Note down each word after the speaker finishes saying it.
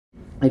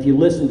if you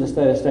listen to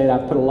State of State, I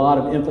put a lot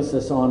of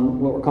emphasis on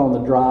what we're calling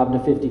the drive to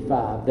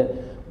 55, that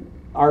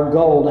our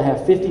goal to have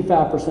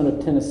 55%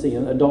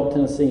 of adult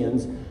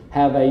Tennesseans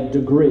have a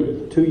degree,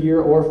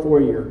 2-year or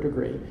 4-year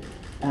degree.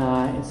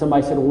 And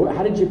somebody said, well,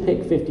 how did you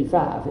pick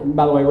 55? And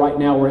by the way, right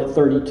now we're at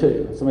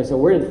 32. Somebody said,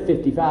 where did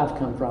 55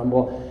 come from?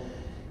 Well,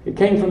 it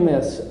came from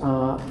this.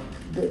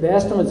 The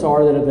estimates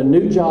are that of the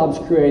new jobs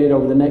created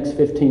over the next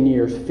 15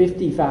 years,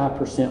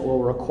 55%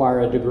 will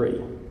require a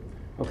degree.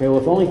 Okay, well,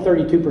 if only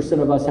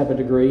 32% of us have a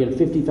degree and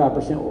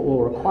 55%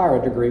 will require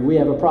a degree, we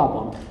have a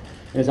problem.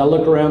 As I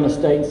look around the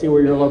state and see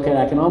where you're located,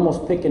 I can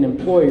almost pick an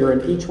employer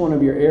in each one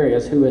of your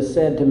areas who has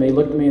said to me,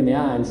 looked me in the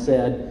eye and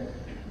said,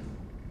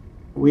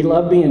 we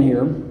love being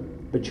here,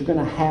 but you're going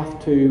to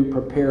have to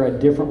prepare a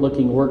different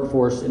looking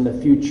workforce in the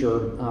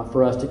future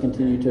for us to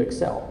continue to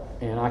excel.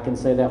 And I can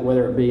say that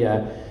whether it be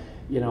a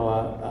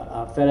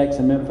FedEx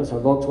in Memphis or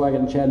Volkswagen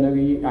in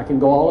Chattanooga, I can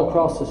go all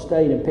across the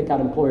state and pick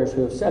out employers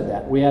who have said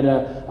that. We had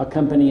a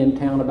company in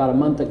town about a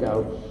month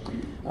ago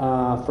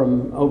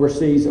from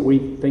overseas that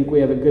we think we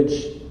have a good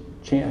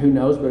chance, who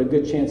knows, but a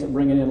good chance of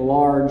bringing in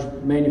large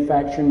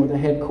manufacturing with a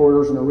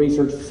headquarters and a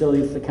research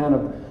facility. It's the kind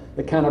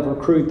of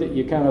recruit that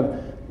you kind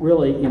of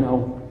really,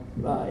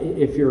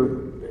 if you're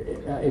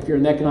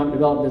in the economic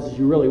development business,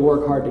 you really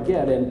work hard to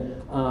get. And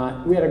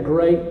we had a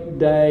great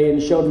day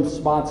and showed them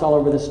spots all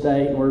over the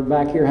state. And we're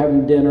back here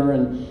having dinner,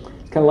 and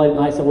it's kind of late at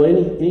night. I said, well,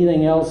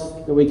 anything else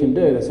that we can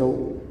do?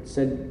 So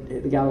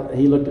said the guy,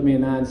 he looked at me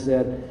in the eye and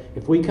said,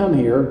 if we come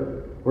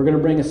here, we're going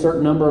to bring a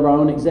certain number of our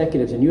own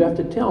executives, and you have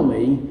to tell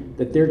me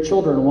that their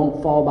children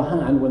won't fall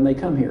behind when they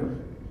come here.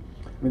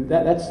 I mean,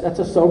 that's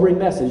a sobering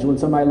message when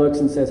somebody looks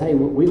and says, hey,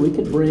 we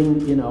could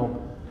bring,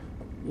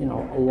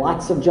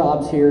 lots of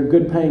jobs here,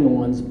 good paying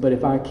ones, but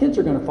if our kids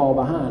are going to fall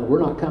behind, we're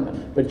not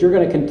coming. But you're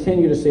going to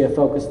continue to see a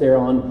focus there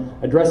on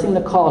addressing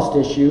the cost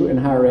issue in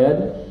higher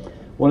ed.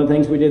 One of the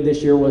things we did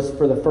this year was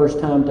for the first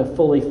time to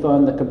fully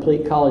fund the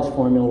complete college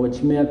formula,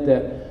 which meant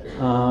that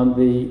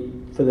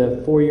for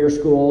the 4-year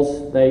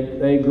schools,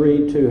 they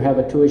agreed to have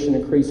a tuition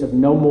increase of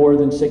no more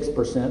than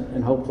 6%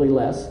 and hopefully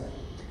less.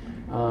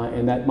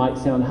 And that might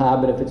sound high,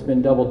 but if it's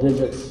been double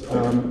digits,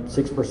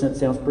 6%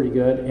 sounds pretty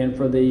good. And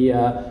for the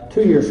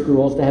 2-year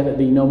schools, to have it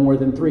be no more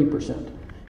than 3%.